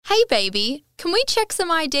Hey baby, can we check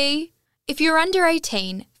some ID? If you're under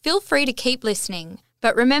 18, feel free to keep listening.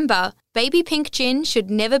 But remember, baby pink gin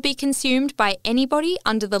should never be consumed by anybody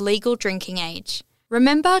under the legal drinking age.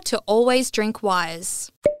 Remember to always drink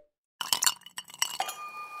wise.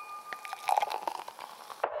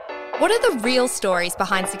 What are the real stories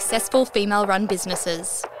behind successful female-run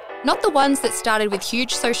businesses? Not the ones that started with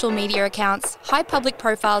huge social media accounts, high public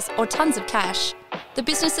profiles, or tons of cash. The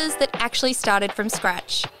businesses that actually started from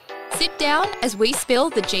scratch. Sit down as we spill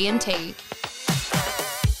the G&T.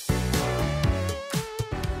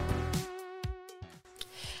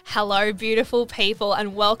 Hello, beautiful people,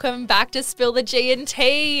 and welcome back to Spill the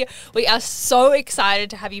G&T. We are so excited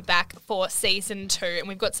to have you back for season 2, and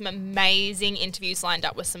we've got some amazing interviews lined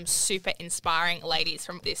up with some super inspiring ladies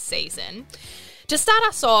from this season. To start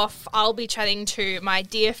us off, I'll be chatting to my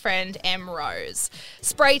dear friend Em Rose,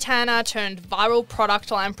 spray tanner turned viral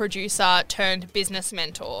product line producer turned business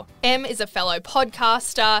mentor. Em is a fellow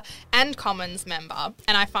podcaster and Commons member,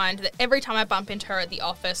 and I find that every time I bump into her at the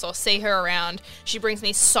office or see her around, she brings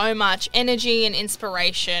me so much energy and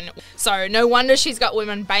inspiration. So no wonder she's got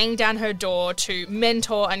women banging down her door to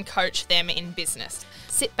mentor and coach them in business.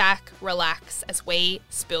 Sit back, relax as we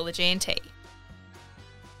spill the G&T.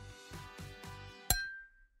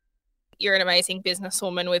 You're an amazing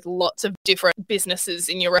businesswoman with lots of different businesses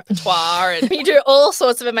in your repertoire and you do all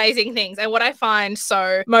sorts of amazing things. And what I find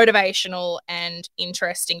so motivational and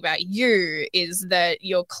interesting about you is that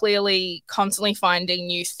you're clearly constantly finding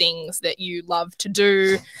new things that you love to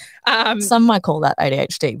do. Some might call that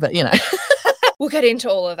ADHD, but you know. We'll get into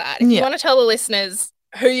all of that. If you want to tell the listeners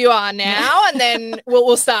who you are now, and then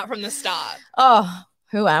we'll start from the start. Oh,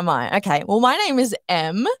 who am I? Okay. Well, my name is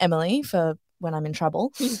Emily for when I'm in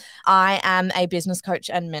trouble. I am a business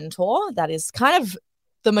coach and mentor. That is kind of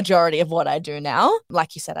the majority of what I do now.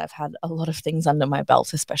 Like you said, I've had a lot of things under my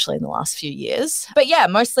belt, especially in the last few years. But yeah,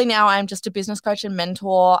 mostly now I'm just a business coach and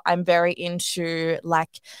mentor. I'm very into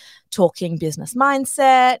talking business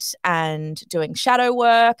mindset and doing shadow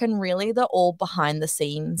work and really the all behind the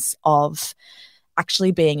scenes of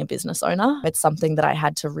actually being a business owner. It's something that I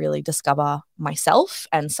had to really discover myself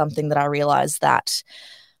and something that I realized that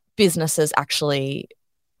businesses actually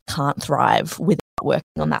can't thrive without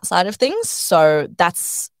working on that side of things. So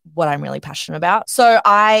that's what I'm really passionate about. So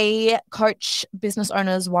I coach business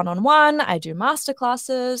owners one-on-one. I do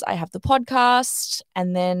masterclasses. I have the podcast.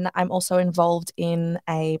 And then I'm also involved in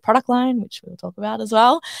a product line, which we'll talk about as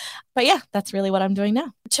well. But yeah, that's really what I'm doing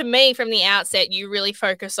now. To me, from the outset, you really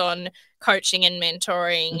focus on coaching and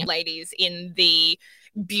mentoring ladies in the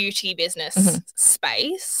beauty business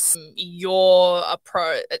space. You're a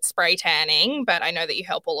pro at spray tanning, but I know that you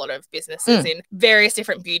help a lot of businesses in various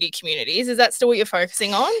different beauty communities. Is that still what you're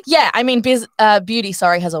focusing on? Yeah, I mean, beauty,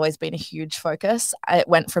 has always been a huge focus. It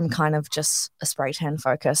went from kind of just a spray tan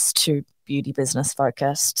focus to beauty business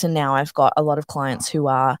focus to now I've got a lot of clients who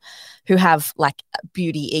have like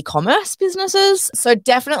beauty e-commerce businesses. So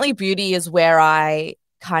definitely beauty is where I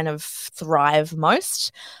kind of thrive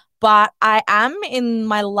most. But I am in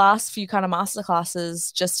my last few kind of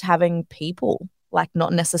masterclasses just having people, like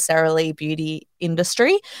not necessarily beauty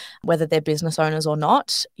industry, whether they're business owners or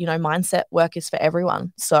not. You know, mindset work is for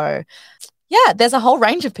everyone. So yeah, there's a whole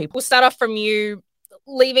range of people. We'll start off from you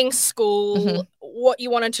leaving school, what you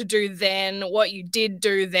wanted to do then, what you did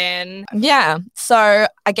do then. Yeah. So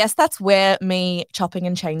I guess that's where me chopping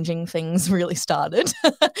and changing things really started.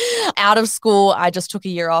 Out of school, I just took a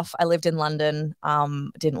year off. I lived in London.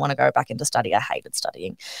 Didn't want to go back into study. I hated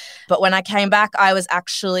studying. But when I came back, I was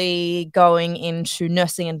actually going into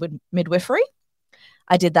nursing and midwifery.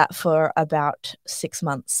 I did that for about 6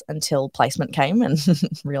 months until placement came and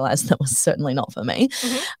realized that was certainly not for me.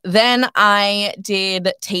 Then I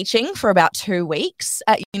did teaching for about 2 weeks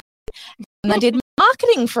at uni, and I did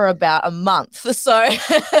marketing for about a month. So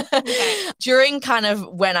during kind of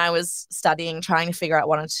when I was studying, trying to figure out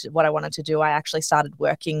what I wanted to do, I actually started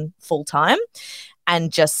working full time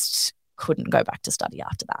and just couldn't go back to study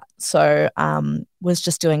after that. So was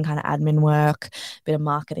just doing kind of admin work, a bit of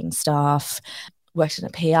marketing stuff. Worked in a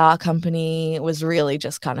PR company, was really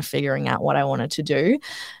just kind of figuring out what I wanted to do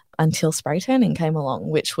until spray tanning came along,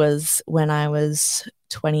 which was when I was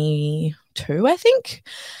 22, I think.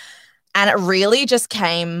 And it really just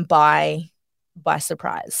came by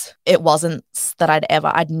surprise. It wasn't that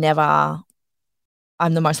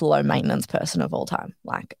I'm the most low maintenance person of all time.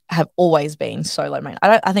 Like, I have always been so low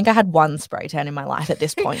maintenance. I think I had one spray tan in my life at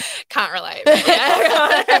this point. Can't relate.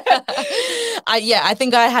 Yeah. I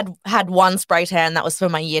think I had one spray tan that was for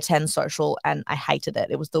my year 10 social, and I hated it.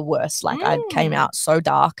 It was the worst. Like, I came out so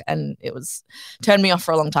dark and it was turned me off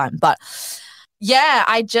for a long time. But Yeah,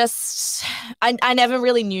 I never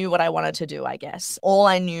really knew what I wanted to do, I guess. All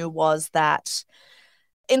I knew was that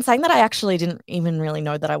in saying that, I actually didn't even really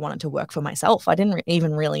know that I wanted to work for myself. I didn't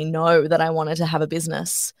even really know that I wanted to have a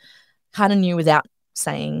business. Kind of knew without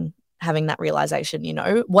saying, having that realization, you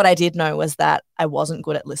know. What I did know was that I wasn't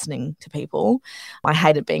good at listening to people. I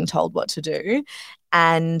hated being told what to do.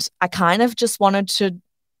 And I kind of just wanted to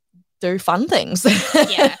do fun things.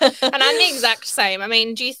 Yeah. And I'm the exact same. I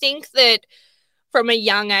mean, do you think that from a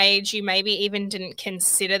young age, you maybe even didn't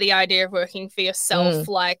consider the idea of working for yourself,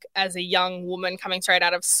 like as a young woman coming straight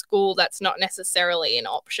out of school? That's not necessarily an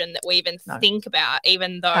option that we even think about,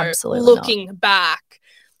 even though Absolutely looking back,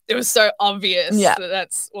 it was so obvious that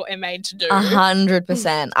that's what we're made to do.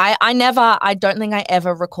 100%. I don't think I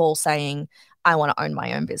ever recall saying I want to own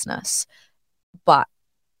my own business, but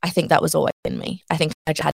I think that was always in me. I think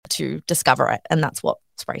I just had to discover it, and that's what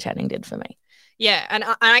spray tanning did for me. Yeah, and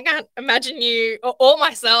I can't imagine you or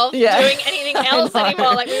myself doing anything else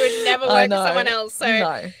anymore. Like, we would never work for someone else.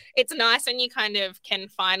 So it's nice when you kind of can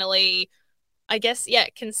finally, I guess,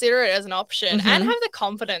 consider it as an option and have the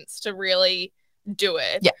confidence to really do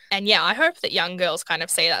it. Yeah. And I hope that young girls kind of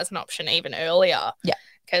see that as an option even earlier. Yeah.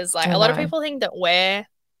 Because like a lot of people think that we're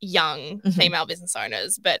young female business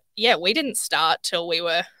owners, but we didn't start till we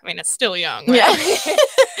were, I mean, it's still young, right? Yeah.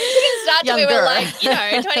 We didn't start till we were like,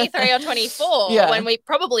 23 or 24 when we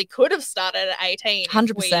probably could have started at 18 100%.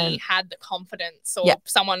 if we had the confidence or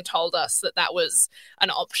someone told us that that was an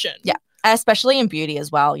option. Yeah. Especially in beauty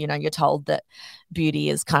as well. You know, you're told that beauty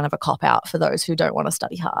is kind of a cop-out for those who don't want to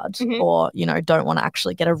study hard or, you know, don't want to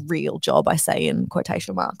actually get a real job, I say in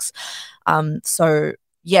quotation marks. So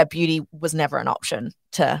beauty was never an option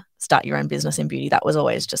to start your own business in beauty. That was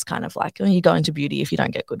always just kind of like, you go into beauty if you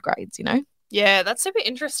don't get good grades, you know? Yeah, that's super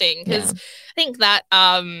interesting because I think that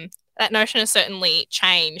that notion has certainly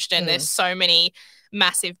changed, and there's so many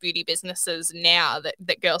massive beauty businesses now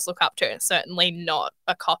that girls look up to. It's certainly not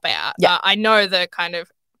a cop-out. Yeah. I know the kind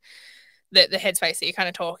of the headspace that you're kind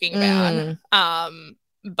of talking about.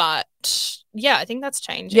 But I think that's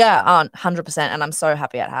changing. Yeah, 100%. And I'm so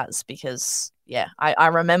happy it has because,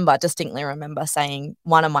 I distinctly remember saying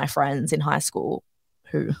one of my friends in high school,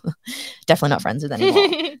 who definitely not friends with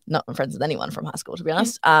anyone, not friends with anyone from high school, to be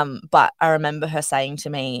honest. But I remember her saying to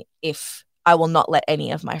me, if I will not let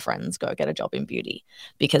any of my friends go get a job in beauty,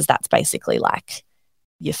 because that's basically like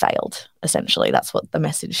you failed, essentially. That's what the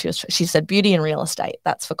message she said, beauty and real estate,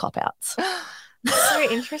 that's for cop-outs. So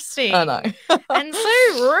interesting. I know. And so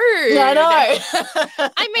rude. Yeah, I know.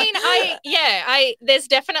 I mean, there's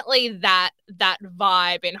definitely that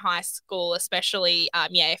vibe in high school, especially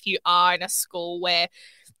if you are in a school where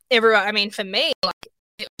everyone, I mean, for me, like,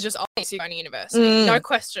 it was just obvious you're going to university. No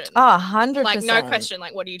question. Oh, 100%. Like, no question,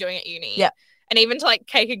 like, what are you doing at uni? Yeah. And even to like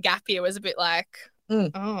take a gap year was a bit like, like,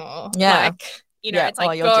 you know, it's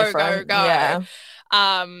like go. Yeah.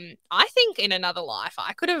 I think in another life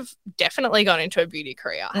I could have definitely gone into a beauty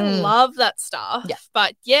career. I love that stuff. Yeah.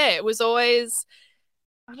 But it was always,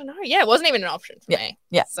 I don't know. Yeah, it wasn't even an option for me.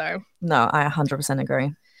 Yeah. So no, I 100%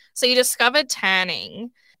 agree. So you discovered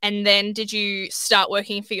tanning, and then did you start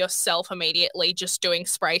working for yourself immediately, just doing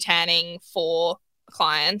spray tanning for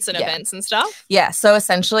clients and events and stuff? Yeah. So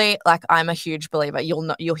essentially, like, I'm a huge believer.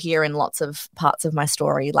 You'll hear in lots of parts of my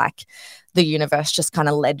story, like, the universe just kind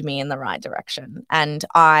of led me in the right direction. And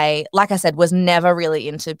I, like I said, was never really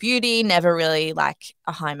into beauty, never really like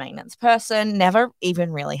a high maintenance person, never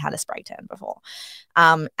even really had a spray tan before.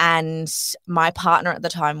 And my partner at the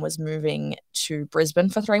time was moving to Brisbane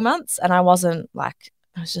for 3 months, and I was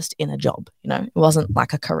just in a job, you know, it wasn't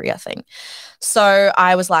like a career thing. So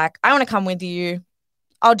I was like, I want to come with you.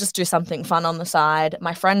 I'll just do something fun on the side.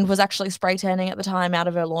 My friend was actually spray tanning at the time out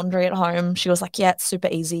of her laundry at home. She was like, yeah, it's super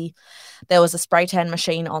easy. There was a spray tan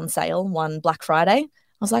machine on sale one Black Friday. I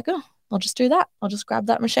was like, oh, I'll just do that. I'll just grab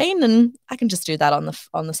that machine and I can just do that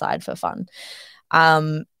on the side for fun.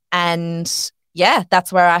 And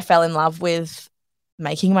that's where I fell in love with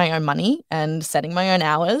making my own money and setting my own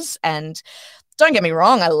hours. And don't get me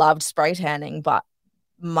wrong, I loved spray tanning, but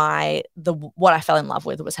what I fell in love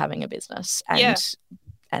with was having a business.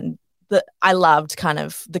 And I loved kind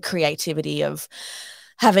of the creativity of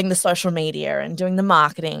having the social media and doing the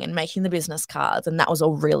marketing and making the business cards. And that was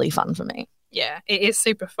all really fun for me. Yeah, it is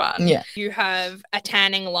super fun. Yeah. You have a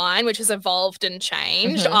tanning line, which has evolved and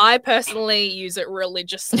changed. I personally use it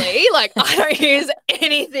religiously. Like, I don't use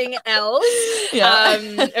anything else.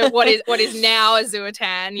 Yeah. What is now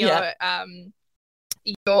Azuotan,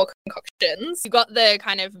 your concoctions. You got the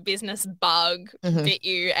kind of business bug bit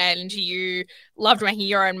you, and you loved making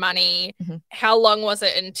your own money. How long was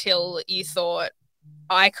it until you thought,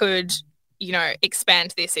 I could,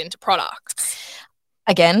 expand this into products?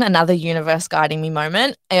 Again, another universe guiding me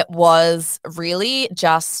moment. It was really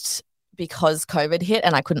just because COVID hit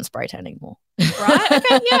and I couldn't spray tan anymore. Right.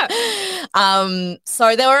 Okay. Yeah.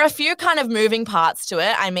 So there were a few kind of moving parts to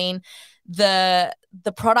it. I mean, the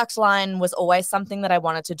product line was always something that I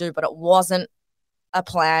wanted to do, but it wasn't a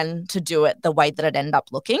plan to do it the way that it ended up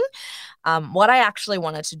looking. What I actually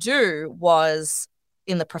wanted to do was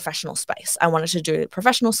in the professional space. I wanted to do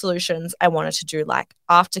professional solutions. I wanted to do like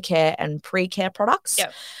aftercare and pre-care products.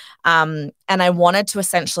 Yep. And I wanted to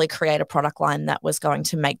essentially create a product line that was going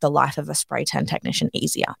to make the life of a spray tan technician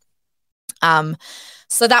easier.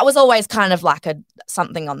 So that was always kind of like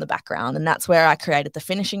something on the background. And that's where I created the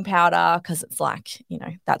finishing powder, because it's like,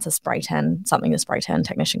 that's something a spray tan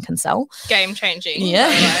technician can sell. Game changing.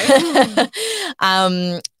 Yeah.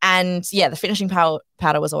 And yeah, the finishing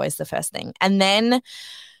powder was always the first thing. And then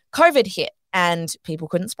COVID hit and people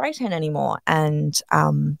couldn't spray tan anymore. And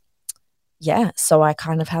so I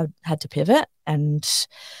kind of had to pivot, and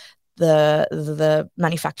the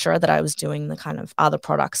manufacturer that I was doing the kind of other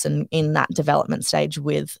products and in that development stage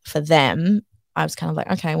with for them, I was kind of like,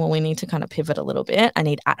 okay, well, we need to kind of pivot a little bit. I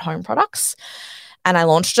need at-home products. And I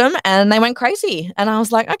launched them and they went crazy. And I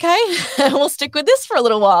was like, okay, we'll stick with this for a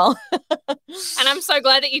little while. And I'm so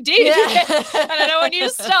glad that you did. Yeah. And I don't want you to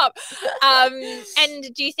stop.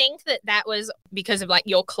 And do you think that was because of like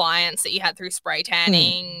your clients that you had through spray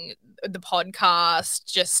tanning, the podcast,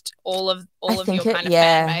 just all of your kind of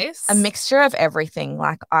fan base? A mixture of everything.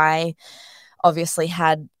 Like I obviously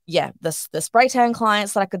had the spray tan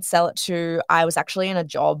clients that I could sell it to. I was actually in a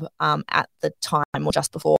job at the time or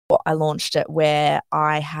just before I launched it where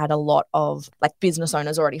I had a lot of like business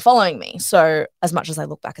owners already following me. So as much as I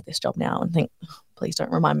look back at this job now and think, oh, please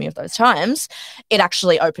don't remind me of those times, it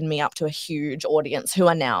actually opened me up to a huge audience who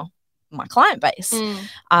are now my client base.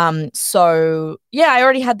 So yeah, I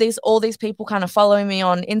already had all these people kind of following me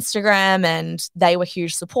on Instagram, and they were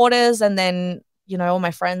huge supporters. And then all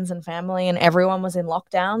my friends and family and everyone was in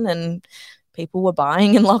lockdown, and people were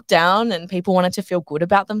buying in lockdown, and people wanted to feel good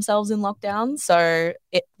about themselves in lockdown. So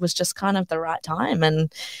it was just kind of the right time,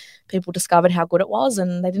 and people discovered how good it was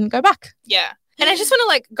and they didn't go back. Yeah. And I just want to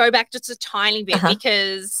like go back just a tiny bit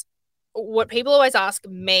because what people always ask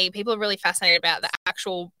me, people are really fascinated about the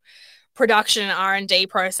actual production and R&D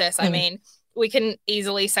process. I mean, we can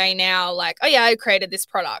easily say now like, oh yeah, I created this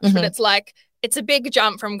product, but it's like, it's a big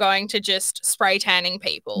jump from going to just spray tanning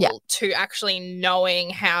people to actually knowing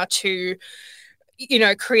how to,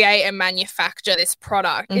 create and manufacture this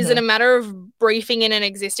product. Is it a matter of briefing in an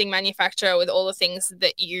existing manufacturer with all the things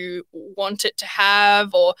that you want it to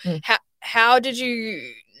have, or how did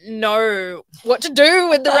you know what to do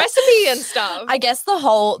with the recipe and stuff? I guess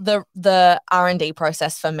the R&D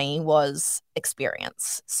process for me was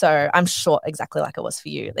experience. So I'm sure exactly like it was for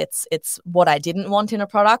you. It's what I didn't want in a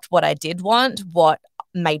product, what I did want, what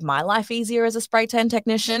made my life easier as a spray tan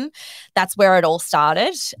technician. That's where it all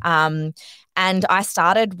started. And I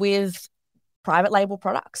started with private label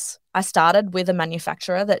products. I started with a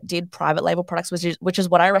manufacturer that did private label products, which is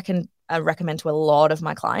what I recommend to a lot of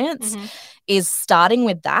my clients, is starting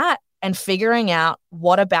with that and figuring out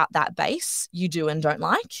what about that base you do and don't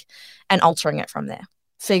like, and altering it from there.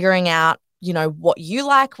 Figuring out, what you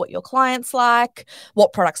like, what your clients like,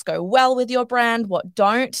 what products go well with your brand, what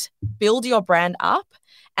don't. Build your brand up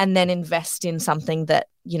and then invest in something that,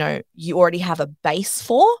 you already have a base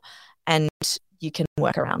for, and you can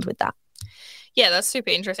work around with that. Yeah, that's super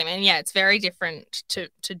interesting. And yeah, it's very different to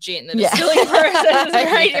gin. The distilling process is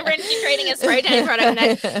very different to creating a spray tanning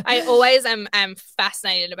product. And I always am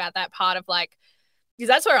fascinated about that part of like, because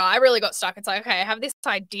that's where I really got stuck. It's like, okay, I have this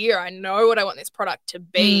idea. I know what I want this product to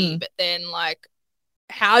be, but then like,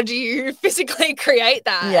 how do you physically create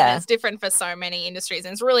that? Yeah. And it's different for so many industries.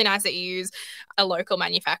 And it's really nice that you use a local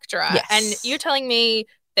manufacturer. Yes. And you're telling me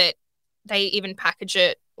that they even package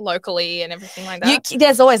it locally and everything like that?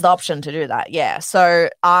 There's always the option to do that, yeah. So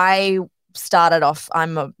I started off,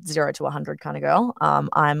 I'm a 0 to 100 kind of girl.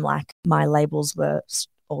 I'm like, my labels were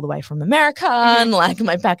all the way from America, and like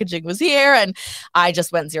my packaging was here, and I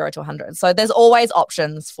just went 0 to 100. So there's always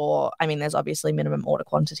options there's obviously minimum order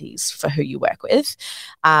quantities for who you work with.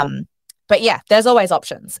 But yeah, there's always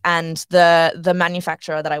options. And the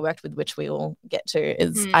manufacturer that I worked with, which we will get to,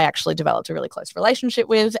 is I actually developed a really close relationship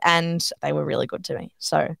with, and they were really good to me.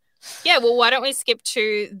 So yeah, well, why don't we skip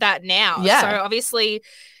to that now? Yeah. So obviously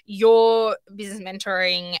your business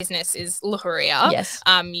mentoring business is Luhuria. Yes.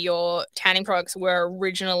 Your tanning products were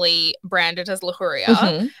originally branded as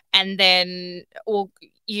Luhuria. And then,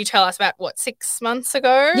 you tell us about, what, 6 months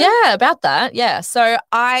ago? Yeah, about that. Yeah. So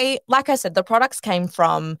like I said, the products came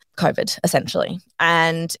from COVID essentially.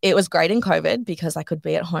 And it was great in COVID because I could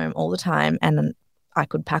be at home all the time and I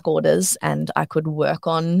could pack orders and I could work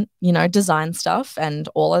on, design stuff and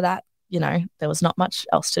all of that. There was not much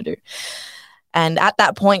else to do. And at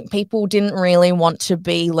that point, people didn't really want to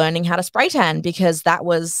be learning how to spray tan because that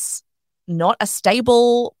was not a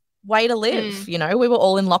stable way to live. We were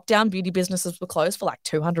all in lockdown. Beauty businesses were closed for like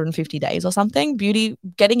 250 days or something.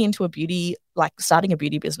 Starting a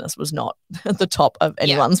beauty business was not at the top of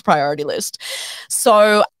anyone's priority list.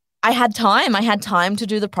 So I had time to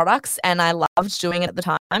do the products and I loved doing it at the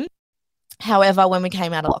time. However, when we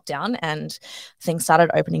came out of lockdown and things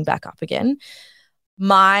started opening back up again,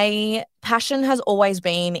 my passion has always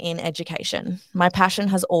been in education. My passion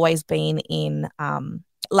has always been in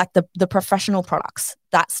the professional products.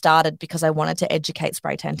 That started because I wanted to educate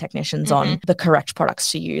spray tan technicians on the correct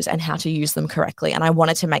products to use and how to use them correctly. And I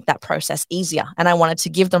wanted to make that process easier. And I wanted to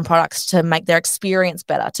give them products to make their experience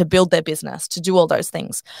better, to build their business, to do all those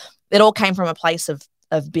things. It all came from a place of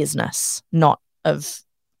business, not of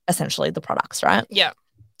essentially the products, right? Yeah.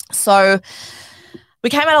 So we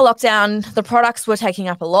came out of lockdown. The products were taking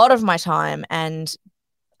up a lot of my time and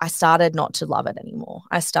I started not to love it anymore.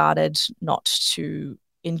 I started not to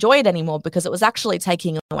enjoy it anymore because it was actually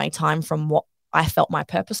taking away time from what I felt my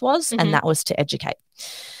purpose was, and that was to educate.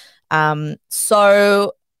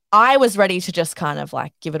 So I was ready to just kind of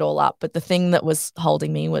like give it all up. But the thing that was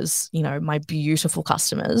holding me was, my beautiful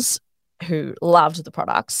customers who loved the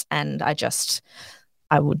products. And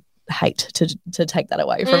I would hate to take that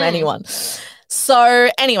away from anyone. So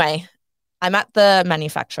anyway, I'm at the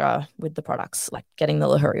manufacturer with the products, like getting the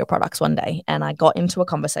Luhurio products one day, and I got into a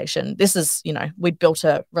conversation. This is, we'd built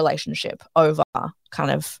a relationship over kind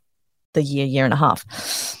of the year and a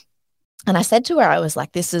half. And I said to her, I was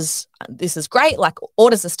like, this is great. Like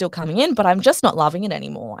orders are still coming in, but I'm just not loving it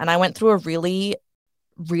anymore. And I went through a really,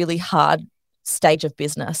 really hard stage of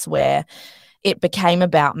business where it became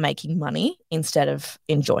about making money instead of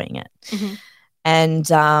enjoying it. And,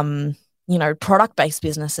 product-based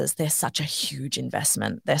businesses, they're such a huge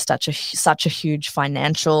investment. They're such a huge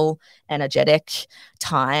financial, energetic,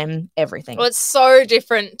 time, everything. Well, it's so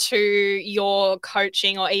different to your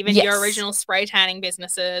coaching or even your original spray tanning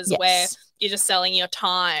businesses where you're just selling your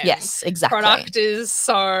time. Yes, exactly. Product is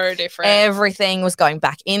so different. Everything was going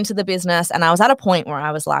back into the business. And I was at a point where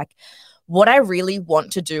I was like, what I really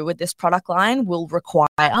want to do with this product line will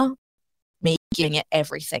require me giving it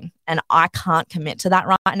everything. And I can't commit to that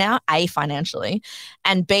right now, A, financially,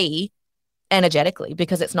 and B, energetically,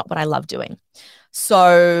 because it's not what I love doing.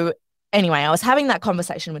 So anyway, I was having that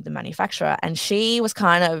conversation with the manufacturer and she was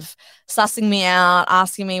kind of sussing me out,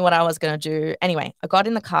 asking me what I was going to do. Anyway, I got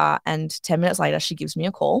in the car and 10 minutes later, she gives me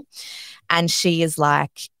a call and she is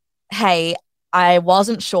like, hey, I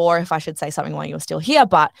wasn't sure if I should say something while you were still here,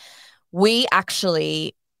 but we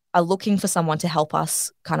actually are looking for someone to help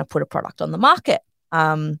us kind of put a product on the market.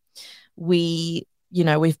 We've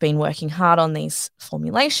been working hard on these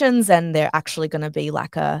formulations and they're actually going to be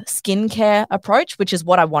like a skincare approach, which is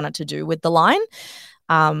what I wanted to do with the line.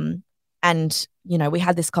 We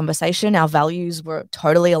had this conversation. Our values were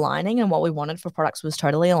totally aligning and what we wanted for products was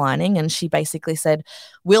totally aligning. And she basically said,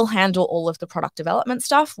 we'll handle all of the product development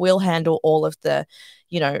stuff. We'll handle all of the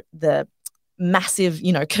massive,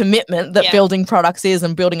 commitment that building products is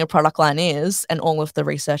and building a product line is, and all of the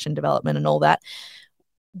research and development and all that.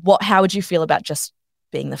 How would you feel about just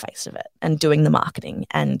being the face of it and doing the marketing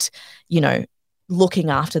and,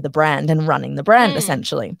 looking after the brand and running the brand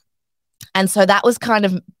essentially? And so that was kind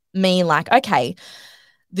of me like, okay,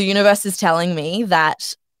 the universe is telling me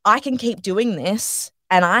that I can keep doing this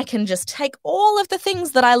and I can just take all of the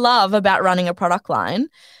things that I love about running a product line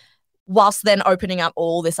whilst then opening up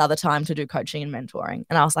all this other time to do coaching and mentoring.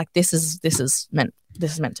 And I was like, this is meant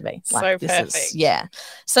to be. Like, so perfect.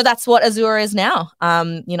 So that's what Azura is now.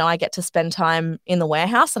 I get to spend time in the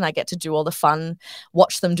warehouse and I get to do all the fun,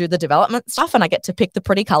 watch them do the development stuff, and I get to pick the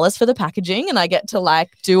pretty colors for the packaging and I get to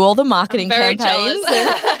do all the marketing campaigns.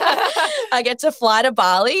 I get to fly to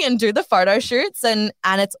Bali and do the photo shoots and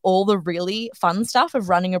it's all the really fun stuff of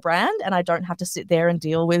running a brand, and I don't have to sit there and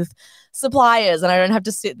deal with suppliers and I don't have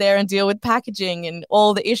to sit there and deal with packaging and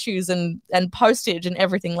all the issues and postage and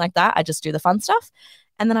everything like that. I just do the fun stuff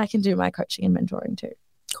and then I can do my coaching and mentoring too.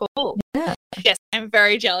 Cool. Yeah. Yes, I'm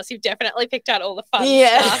very jealous. You've definitely picked out all the fun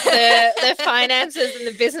Yeah. stuff, the finances and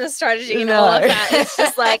the business strategy and all of that. It's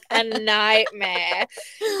just like a nightmare.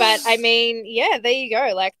 But I mean, yeah, there you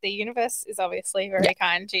go. Like the universe is obviously very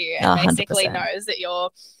kind to you and basically 100%. knows that you're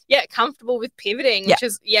comfortable with pivoting, which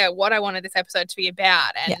is what I wanted this episode to be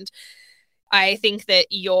about. And I think that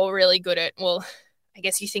you're really good at, well, I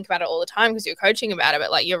guess you think about it all the time because you're coaching about it,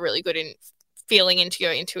 but like you're really good in feeling into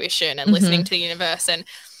your intuition and listening to the universe. And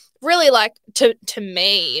really, like, to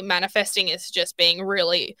me, manifesting is just being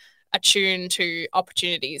really attuned to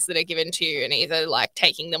opportunities that are given to you and either like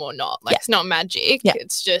taking them or not. Like it's not magic.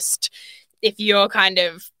 It's just if you're kind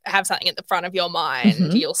of have something at the front of your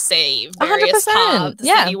mind, you'll see various 100%. paths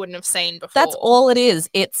that you wouldn't have seen before. That's all it is.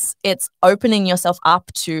 It's opening yourself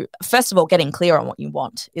up to, first of all, getting clear on what you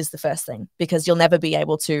want is the first thing, because you'll never be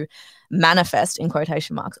able to manifest, in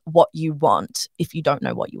quotation marks, what you want if you don't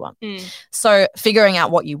know what you want. So figuring out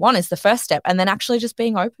what you want is the first step, and then actually just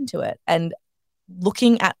being open to it and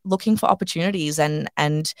looking for opportunities.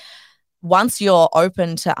 And once you're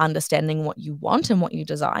open to understanding what you want and what you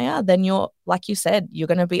desire, then you're, like you said, you're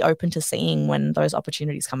going to be open to seeing when those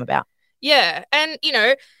opportunities come about. Yeah. And, you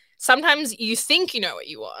know, sometimes you think you know what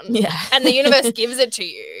you want and the universe gives it to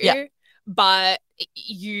you, but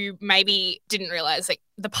you maybe didn't realize like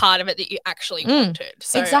the part of it that you actually wanted.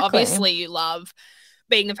 So obviously you love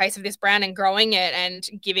being the face of this brand and growing it and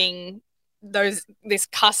giving this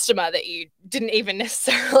customer that you didn't even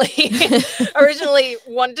necessarily originally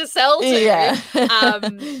want to sell to.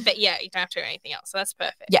 But yeah, you don't have to do anything else. So that's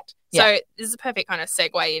perfect. So this is a perfect kind of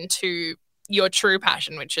segue into your true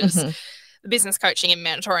passion, which is the business coaching and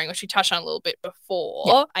mentoring, which we touched on a little bit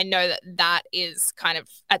before. I know that is kind of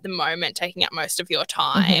at the moment taking up most of your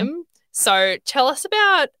time. So tell us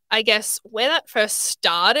about, I guess, where that first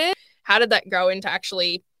started. How did that grow into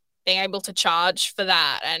actually being able to charge for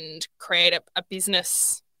that and create a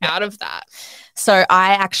business out of that? So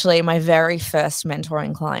my very first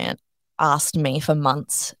mentoring client asked me for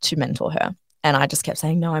months to mentor her. And I just kept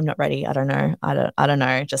saying, no, I'm not ready. I don't know. I don't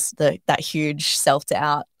know. Just that huge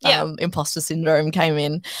self-doubt, imposter syndrome came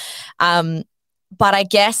in. But I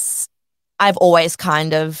guess I've always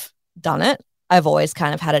kind of done it. I've always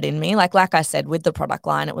kind of had it in me. Like I said, with the product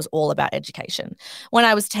line, it was all about education. When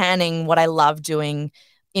I was tanning, what I loved doing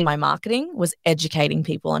in my marketing was educating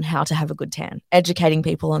people on how to have a good tan, educating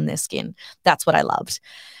people on their skin. That's what I loved.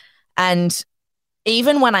 And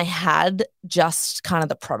even when I had just kind of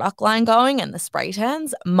the product line going and the spray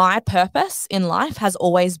tans, my purpose in life has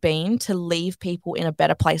always been to leave people in a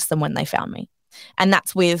better place than when they found me. And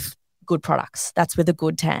that's with good products. That's with a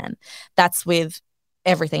good tan. That's with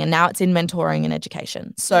everything. And now it's in mentoring and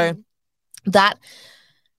education. So that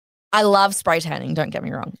I love spray tanning, don't get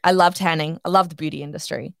me wrong. I love tanning. I love the beauty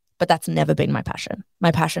industry, but that's never been my passion.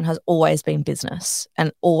 My passion has always been business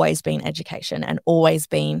and always been education and always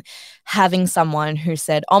been having someone who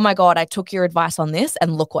said, oh my God, I took your advice on this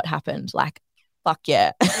and look what happened. Like, fuck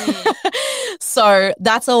yeah. So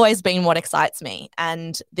that's always been what excites me.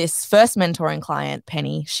 And this first mentoring client,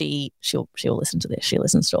 Penny, she'll listen to this. She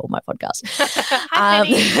listens to all my podcasts.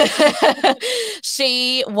 Hi,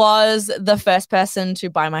 she was the first person to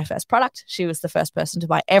buy my first product. She was the first person to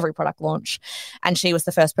buy every product launch. And she was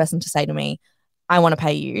the first person to say to me, I want to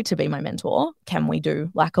pay you to be my mentor. Can we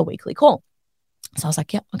do like a weekly call? So I was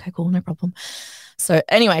like, yeah, okay, cool, no problem. So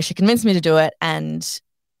anyway, she convinced me to do it, and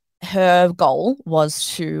her goal was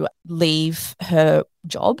to leave her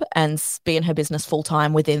job and be in her business full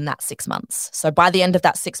time within that 6 months. So by the end of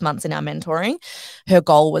that 6 months in our mentoring, her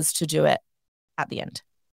goal was to do it at the end.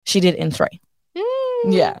 She did it in 3.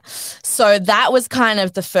 Yeah. So that was kind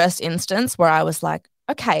of the first instance where I was like,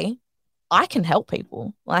 okay, I can help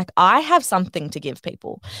people. Like I have something to give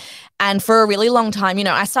people. And for a really long time, you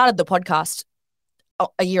know, I started the podcast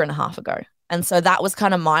a year and a half ago. And so that was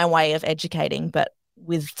kind of my way of educating, but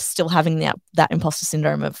with still having that imposter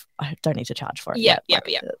syndrome of I don't need to charge for it. Yeah.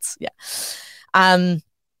 And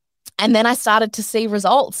then I started to see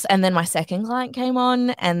results, and then my second client came on,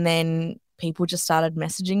 and then people just started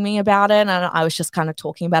messaging me about it, and I was just kind of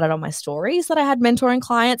talking about it on my stories that I had mentoring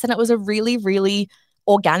clients, and it was a really, really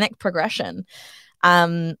organic progression.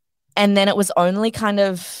 And then it was only kind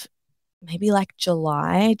of maybe like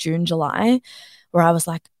June, July, where I was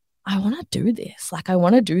like, I want to do this. Like I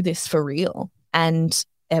want to do this for real. And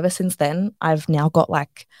ever since then, I've now got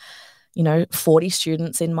 40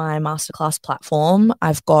 students in my masterclass platform.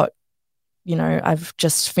 I've got, I've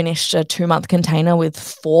just finished a 2-month container with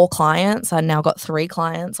 4 clients. I now got 3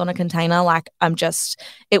 clients on a container.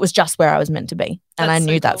 It was just where I was meant to be. And I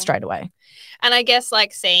knew that straight away. And I guess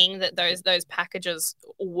like seeing that those packages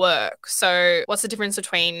work. So what's the difference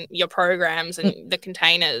between your programs and the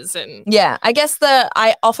containers? And yeah, I guess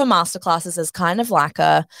I offer masterclasses as kind of like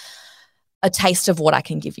a taste of what I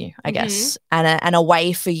can give you, I guess, and a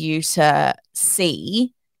way for you to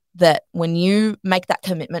see that when you make that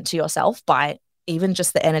commitment to yourself by even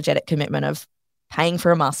just the energetic commitment of paying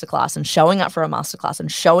for a masterclass and showing up for a masterclass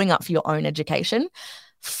and showing up for your own education,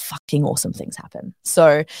 fucking awesome things happen.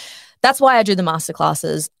 So that's why I do the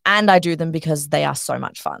masterclasses, and I do them because they are so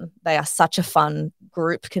much fun. They are such a fun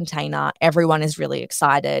group container. Everyone is really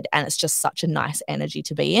excited, and it's just such a nice energy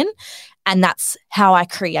to be in. And that's how I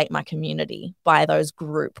create my community, by those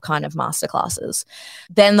group kind of masterclasses.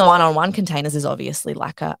 Then the one-on-one containers is obviously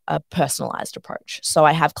like a personalized approach. So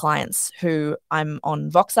I have clients who I'm on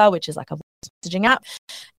Voxer, which is like a messaging app,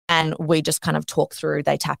 and we just kind of talk through,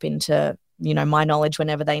 they tap into my knowledge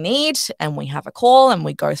whenever they need, and we have a call and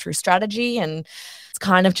we go through strategy, and it's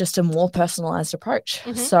kind of just a more personalized approach.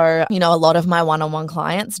 So, a lot of my one-on-one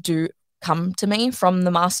clients do come to me from the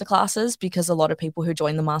masterclasses, because a lot of people who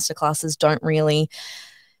join the masterclasses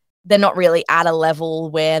they're not really at a level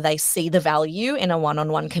where they see the value in a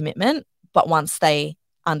one-on-one commitment. But once they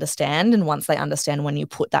understand when you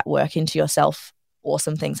put that work into yourself,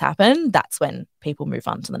 awesome things happen. That's when people move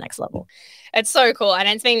on to the next level. It's so cool. And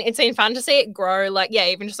it's been fun to see it grow,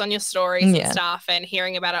 even just on your stories and stuff, and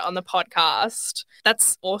hearing about it on the podcast.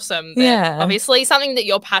 That's awesome. Obviously something that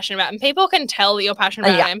you're passionate about, and people can tell that you're passionate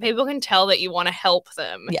about it, and people can tell that you want to help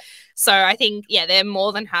them. So I think, they're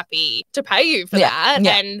more than happy to pay you for that.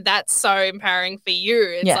 And that's so empowering for you.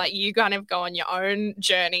 It's like you kind of go on your own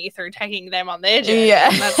journey through taking them on their journey.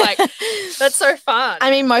 And that's so fun. I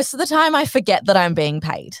mean, most of the time I forget that I'm being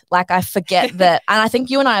paid. Like, I forget that, and I think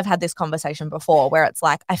you and I have had this conversation before, where it's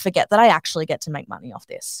like, I forget that I actually get to make money off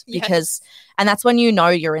this, because, and that's when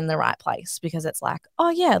you're in the right place, because it's like, oh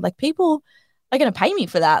yeah, like people are going to pay me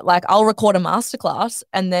for that. Like, I'll record a masterclass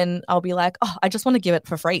and then I'll be like, oh, I just want to give it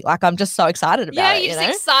for free. Like, I'm just so excited about it. You're just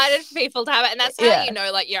excited for people to have it. And that's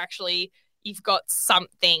how like you've got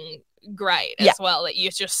something great as well, that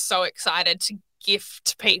you're just so excited to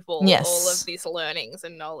gift people all of these learnings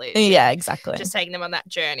and knowledge. Yeah, exactly. Just taking them on that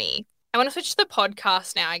journey. I want to switch to the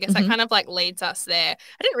podcast now. I guess that kind of like leads us there.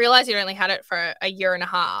 I didn't realize you only had it for a year and a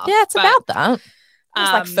half. Yeah, it's about that. It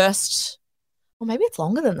was like first, or maybe it's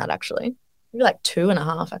longer than that actually. Maybe like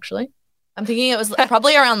 2.5 actually. I'm thinking it was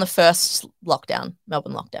probably around the first lockdown,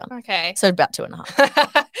 Melbourne lockdown. Okay. So about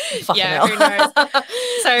 2.5. Yeah, who knows?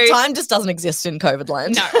 So time just doesn't exist in COVID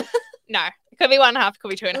land. No. It could be 1.5, could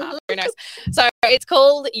be 2.5. Who knows? So it's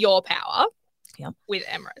called Your Power. With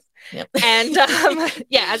Emrose. Yep. And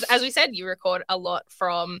as we said, you record a lot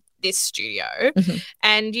from this studio,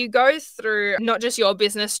 and you go through not just your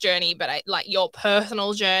business journey, but like your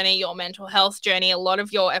personal journey, your mental health journey. A lot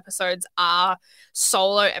of your episodes are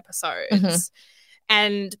solo episodes,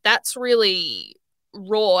 and that's really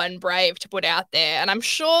raw and brave to put out there. And I'm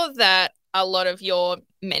sure that a lot of your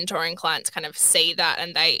mentoring clients kind of see that,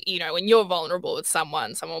 and they, when you're vulnerable with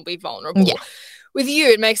someone will be vulnerable with you.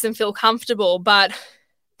 It makes them feel comfortable. But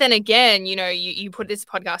then again, you put this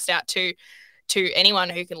podcast out to anyone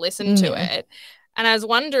who can listen to it. And I was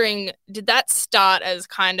wondering, did that start as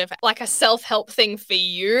kind of like a self-help thing for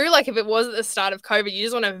you? Like, if it was at the start of COVID, you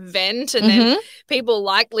just want to vent, and then people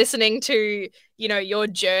like listening to, your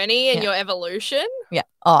journey and your evolution? Yeah.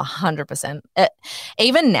 Oh, 100%.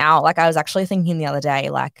 Even now, like, I was actually thinking the other day,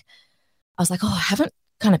 like, I was like, oh, I haven't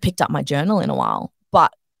kind of picked up my journal in a while,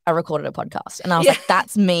 but I recorded a podcast, and I was like,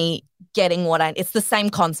 that's me getting it's the same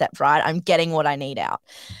concept, right? I'm getting what I need out.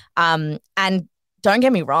 And don't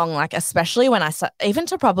get me wrong, like, especially when even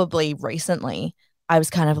to probably recently, I was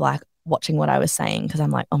kind of like watching what I was saying, because I'm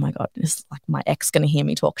like, oh my God, is like my ex going to hear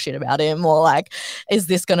me talk shit about him? Or like, is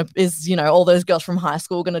all those girls from high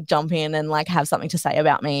school going to jump in and like have something to say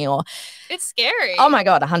about me? Or it's scary. Oh my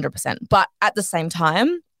God, 100%. But at the same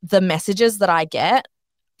time, the messages that I get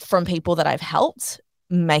from people that I've helped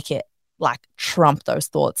make it like trump those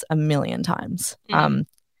thoughts a million times.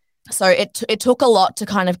 So it took a lot to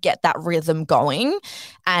kind of get that rhythm going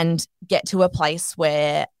and get to a place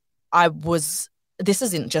where this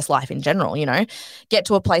isn't just life in general, get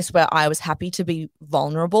to a place where I was happy to be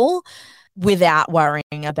vulnerable without worrying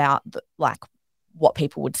about like what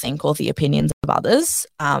people would think or the opinions of others.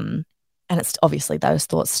 And it's obviously those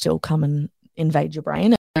thoughts still come and invade your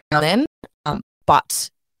brain and then,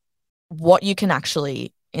 but what you can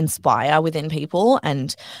actually inspire within people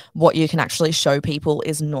and what you can actually show people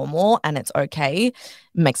is normal and it's okay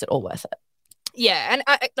makes it all worth it. Yeah, and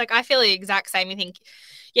I feel the exact same. You think,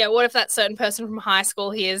 yeah, what if that certain person from high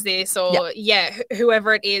school hears this, or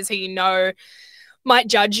whoever it is who you know might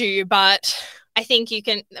judge you, but I think you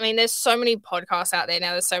can. I mean, there's so many podcasts out there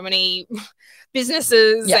now. There's so many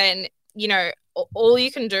businesses, and you know, all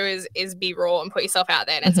you can do is be raw and put yourself out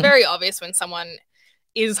there. And it's very obvious when someone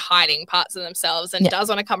is hiding parts of themselves and does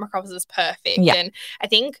want to come across as perfect. And I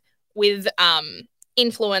think with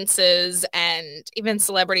influencers and even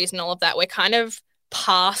celebrities and all of that, we're kind of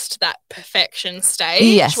past that perfection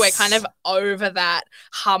stage. We're kind of over that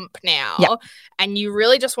hump now, and you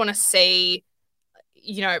really just want to see,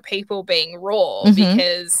 you know, people being raw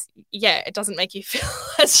because it doesn't make you feel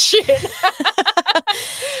as shit.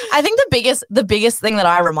 I think the biggest thing that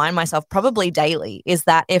I remind myself probably daily is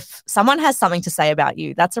that if someone has something to say about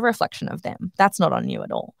you, that's a reflection of them. That's not on you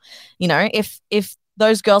at all. You know, if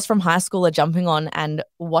those girls from high school are jumping on and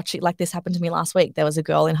watching, like this happened to me last week. There was a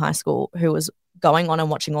girl in high school who was going on and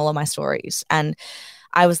watching all of my stories. And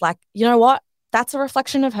I was like, you know what? That's a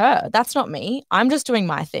reflection of her. That's not me. I'm just doing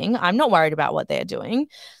my thing. I'm not worried about what they're doing.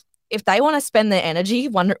 If they want to spend their energy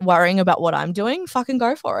worrying about what I'm doing, fucking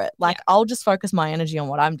go for it. Like, I'll just focus my energy on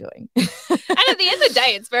what I'm doing. And at the end of the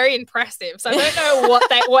day, it's very impressive. So I don't know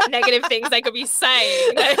what negative things they could be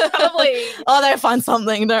saying. They probably... Oh, they'll find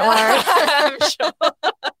something. Don't worry. I'm sure.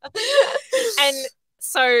 And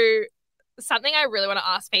so something I really want to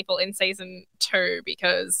ask people in season 2,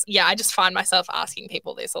 because I just find myself asking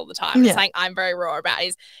people this all the time. It's something I'm very raw about,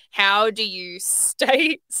 is how do you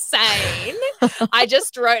stay sane? I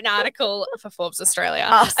just wrote an article for Forbes Australia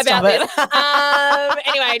about this.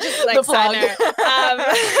 Anyway, just like side note.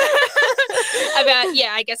 About,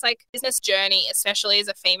 I guess like business journey, especially as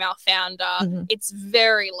a female founder, it's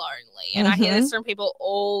very lonely. And I hear this from people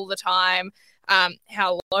all the time,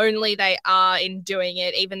 how lonely they are in doing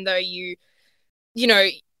it, even though you know,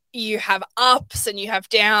 you have ups and you have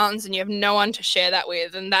downs and you have no one to share that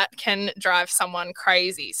with, and that can drive someone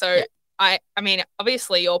crazy. So I mean,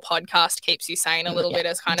 obviously your podcast keeps you sane a little bit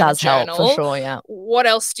as kind of a journal. Help for sure, What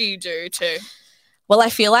else do you do to... Well, I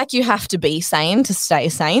feel like you have to be sane to stay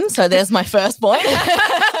sane. So there's my first point.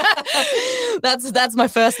 That's my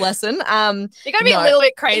first lesson. You got to be a little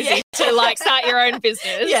bit crazy to like start your own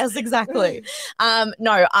business. Yes, exactly.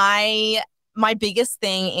 My biggest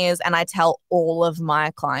thing is, and I tell all of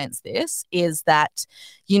my clients this, is that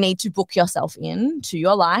you need to book yourself in to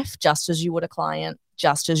your life just as you would a client,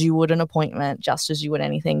 just as you would an appointment, just as you would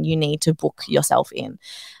anything. You need to book yourself in.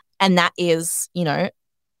 And that is, you know,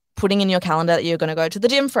 putting in your calendar that you're going to go to the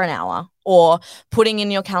gym for an hour, or putting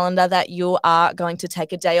in your calendar that you are going to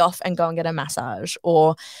take a day off and go and get a massage,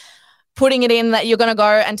 or putting it in that you're going to go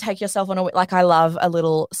and take yourself on like, I love a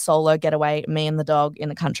little solo getaway, me and the dog in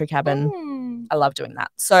the country cabin. I love doing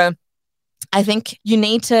that. So I think you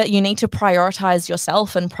need to prioritize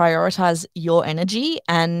yourself and prioritize your energy,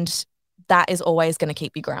 and that is always going to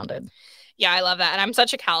keep you grounded. Yeah, I love that. And I'm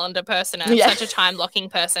such a calendar person. I'm such a time blocking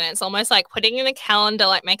person. It's almost like putting in a calendar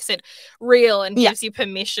like makes it real and gives you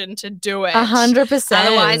permission to do it. 100%.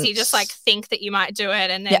 Otherwise, you just like think that you might do it,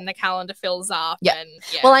 and then the calendar fills up. And,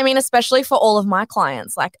 Well, I mean, especially for all of my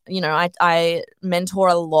clients, like, you know, I mentor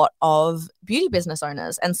a lot of beauty business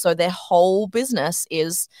owners. And so their whole business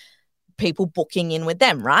is people booking in with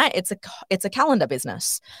them, right? It's a calendar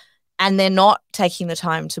business. And they're not taking the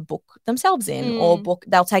time to book themselves in, or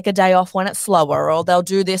they'll take a day off when it's slower, or they'll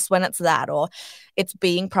do this when it's that, or it's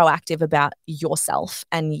being proactive about yourself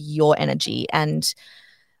and your energy. And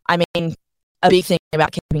I mean, a big thing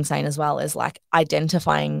about keeping sane as well is like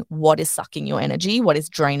identifying what is sucking your energy, what is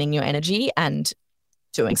draining your energy, and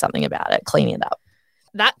doing something about it, cleaning it up.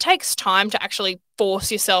 That takes time to actually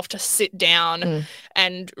force yourself to sit down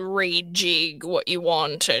and rejig what you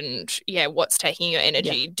want and, what's taking your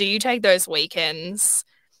energy. Yeah. Do you take those weekends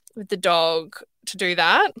with the dog to do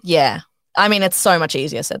that? Yeah. I mean, it's so much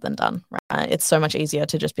easier said than done, right? It's so much easier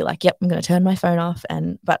to just be like, yep, I'm going to turn my phone off.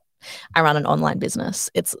 But I run an online business.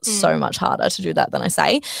 It's so much harder to do that than I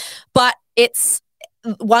say. But it's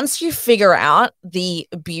once you figure out the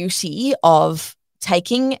beauty of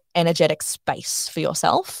taking energetic space for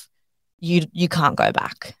yourself, you can't go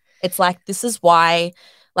back. It's like, this is why,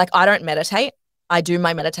 like, I don't meditate. I do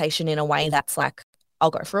my meditation in a way that's like,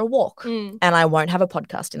 I'll go for a walk and I won't have a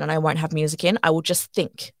podcast in and I won't have music in. I will just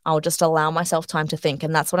think. I'll just allow myself time to think.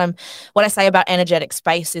 And that's what I say about energetic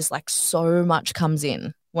space is like, so much comes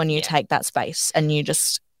in when you take that space and you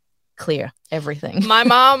just clear everything. My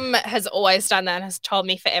mom has always done that and has told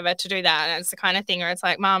me forever to do that. And it's the kind of thing where it's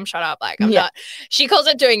like, Mom, shut up. Like, I'm not. She calls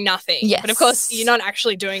it doing nothing. Yes. But of course, you're not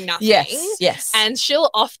actually doing nothing. Yes. And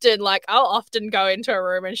I'll often go into a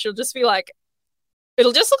room and she'll just be like,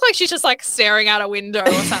 it'll just look like she's just like staring out a window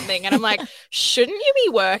or something. And I'm like, shouldn't you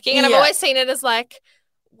be working? And I've always seen it as like,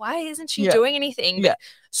 why isn't she doing anything? But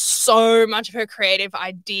so much of her creative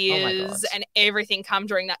ideas and everything come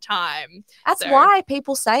during that time. That's why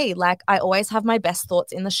people say, like, I always have my best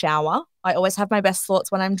thoughts in the shower. I always have my best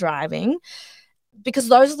thoughts when I'm driving, because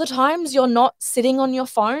those are the times you're not sitting on your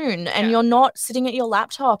phone and you're not sitting at your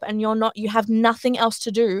laptop and you have nothing else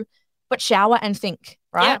to do but shower and think,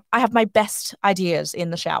 right? Yeah. I have my best ideas in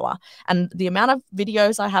the shower. And the amount of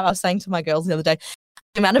videos I have, I was saying to my girls the other day,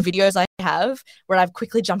 the amount of videos I have where I've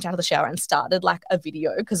quickly jumped out of the shower and started like a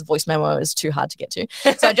video, because voice memo is too hard to get to.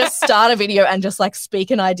 So I just start a video and just like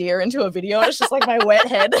speak an idea into a video. It's just like my wet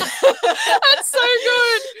head. That's so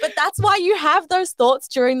good. But that's why you have those thoughts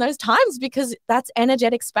during those times, because that's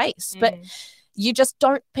energetic space. But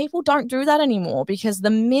people don't do that anymore, because the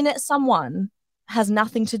minute someone has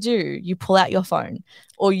nothing to do, you pull out your phone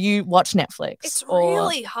or you watch Netflix. It's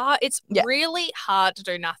really hard. It's really hard to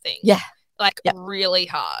do nothing. Yeah. Really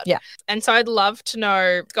hard. Yeah. And so I'd love to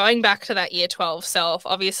know, going back to that year 12 self,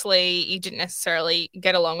 obviously you didn't necessarily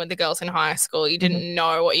get along with the girls in high school. You didn't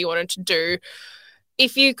know what you wanted to do.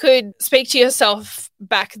 If you could speak to yourself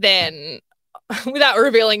back then without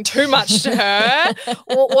revealing too much to her,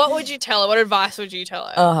 what would you tell her? What advice would you tell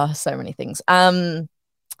her? Oh, so many things.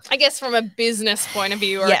 I guess from a business point of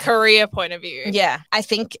view or a career point of view. Yeah. I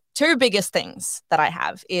think two biggest things that I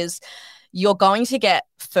have is you're going to get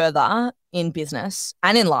further in business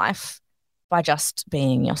and in life by just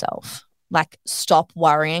being yourself. Like, stop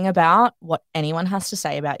worrying about what anyone has to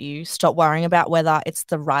say about you. Stop worrying about whether it's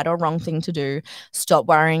the right or wrong thing to do. Stop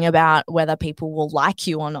worrying about whether people will like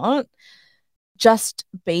you or not. Just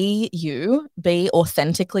be you, be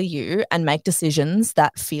authentically you, and make decisions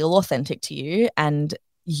that feel authentic to you, and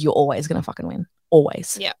you're always going to fucking win.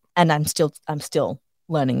 Always. Yeah. And I'm still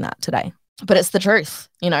learning that today. But it's the truth,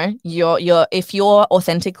 you know. If you're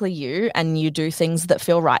authentically you and you do things that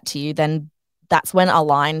feel right to you, then that's when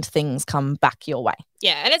aligned things come back your way.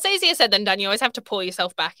 Yeah, and it's easier said than done. You always have to pull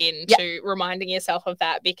yourself back into reminding yourself of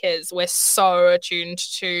that, because we're so attuned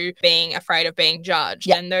to being afraid of being judged,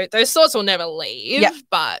 and those thoughts will never leave.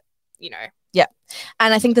 But you know,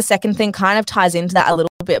 and I think the second thing kind of ties into that a little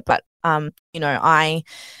bit. But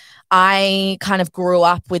I kind of grew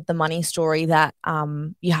up with the money story that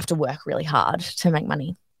you have to work really hard to make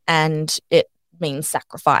money, and it means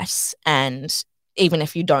sacrifice. And even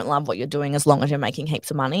if you don't love what you're doing, as long as you're making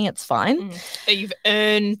heaps of money, it's fine. You've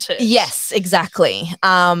earned it. Yes, exactly.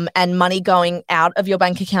 And money going out of your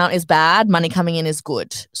bank account is bad. Money coming in is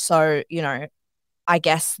good. So, you know, I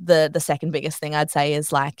guess the second biggest thing I'd say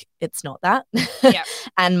is like, it's not that. Yeah.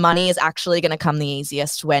 And money is actually going to come the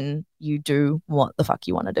easiest when you do what the fuck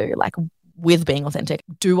you want to do. Like, with being authentic,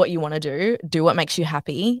 do what you want to do what makes you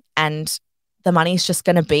happy, and the money is just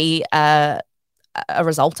going to be a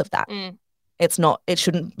result of that. It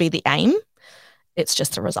shouldn't be the aim. It's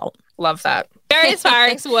just a result. Love that. Very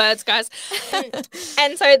inspiring words, guys.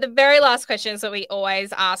 And so the very last questions that we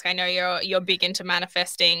always ask, I know you're big into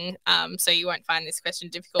manifesting, so you won't find this question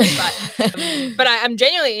difficult, but I'm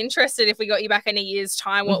genuinely interested, if we got you back in a year's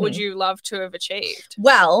time, what would you love to have achieved?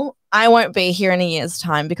 Well, I won't be here in a year's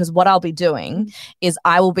time, because what I'll be doing is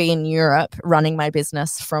I will be in Europe running my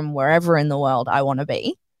business from wherever in the world I want to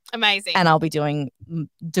be. Amazing. And I'll be doing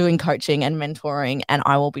coaching and mentoring, and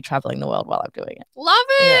I will be traveling the world while I'm doing it. Love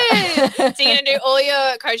it. Yeah. So you're going to do all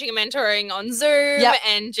your coaching and mentoring on Zoom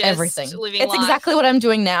and just everything. Living it's life. Exactly what I'm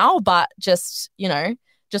doing now, but just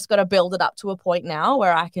got to build it up to a point now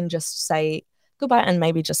where I can just say goodbye and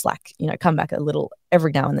maybe just like, come back a little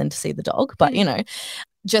every now and then to see the dog. But,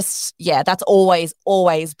 that's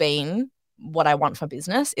always been what I want for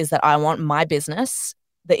business, is that I want my business,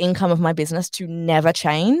 the income of my business, to never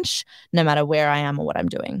change no matter where I am or what I'm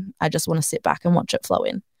doing. I just want to sit back and watch it flow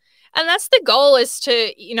in. And that's the goal, is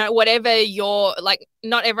to, whatever your, like,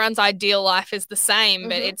 not everyone's ideal life is the same,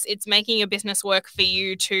 but it's making your business work for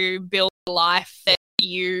you to build a life that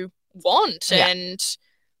you want. And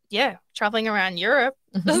traveling around Europe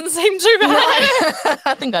doesn't seem too bad. No.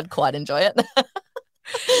 I think I'd quite enjoy it.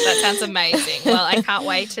 That sounds amazing. Well, I can't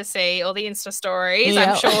wait to see all the Insta stories.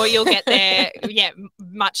 I'm sure you'll get there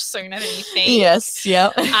much sooner than you think. Yes, yeah.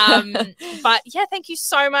 But thank you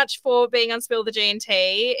so much for being on Spill the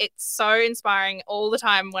G&T. It's so inspiring all the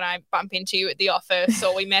time when I bump into you at the office,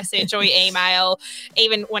 or we message or we email,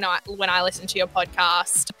 even when I listen to your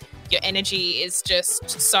podcast. Your energy is just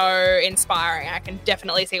so inspiring. I can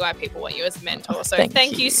definitely see why people want you as a mentor. So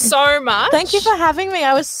thank you so much. Thank you for having me.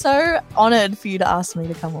 I was so honoured for you to ask me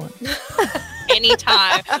to come on.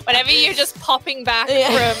 Anytime. Whenever you're just popping back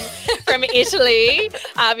from Italy.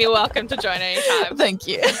 You're welcome to join anytime. Thank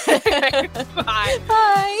you. Bye.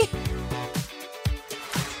 Bye.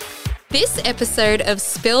 This episode of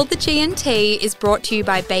Spill the G&T is brought to you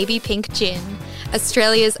by Baby Pink Gin,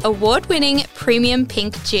 Australia's award-winning premium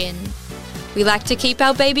pink gin. We like to keep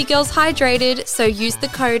our baby girls hydrated, so use the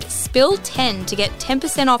code SPILL10 to get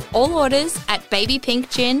 10% off all orders at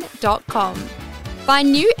babypinkgin.com.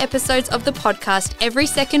 Find new episodes of the podcast every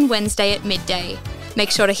second Wednesday at midday.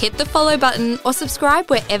 Make sure to hit the follow button or subscribe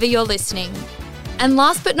wherever you're listening. And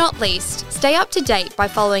last but not least, stay up to date by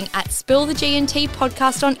following at Spill the G&T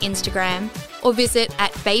podcast on Instagram or visit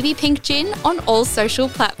at Baby Pink Gin on all social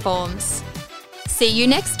platforms. See you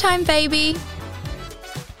next time, baby!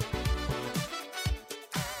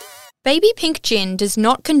 Baby Pink Gin does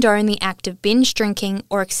not condone the act of binge drinking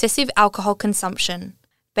or excessive alcohol consumption.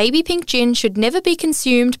 Baby Pink Gin should never be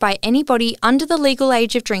consumed by anybody under the legal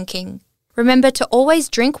age of drinking. Remember to always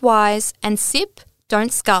drink wise and sip,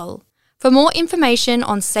 don't scull. For more information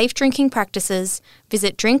on safe drinking practices,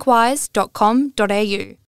 visit drinkwise.com.au.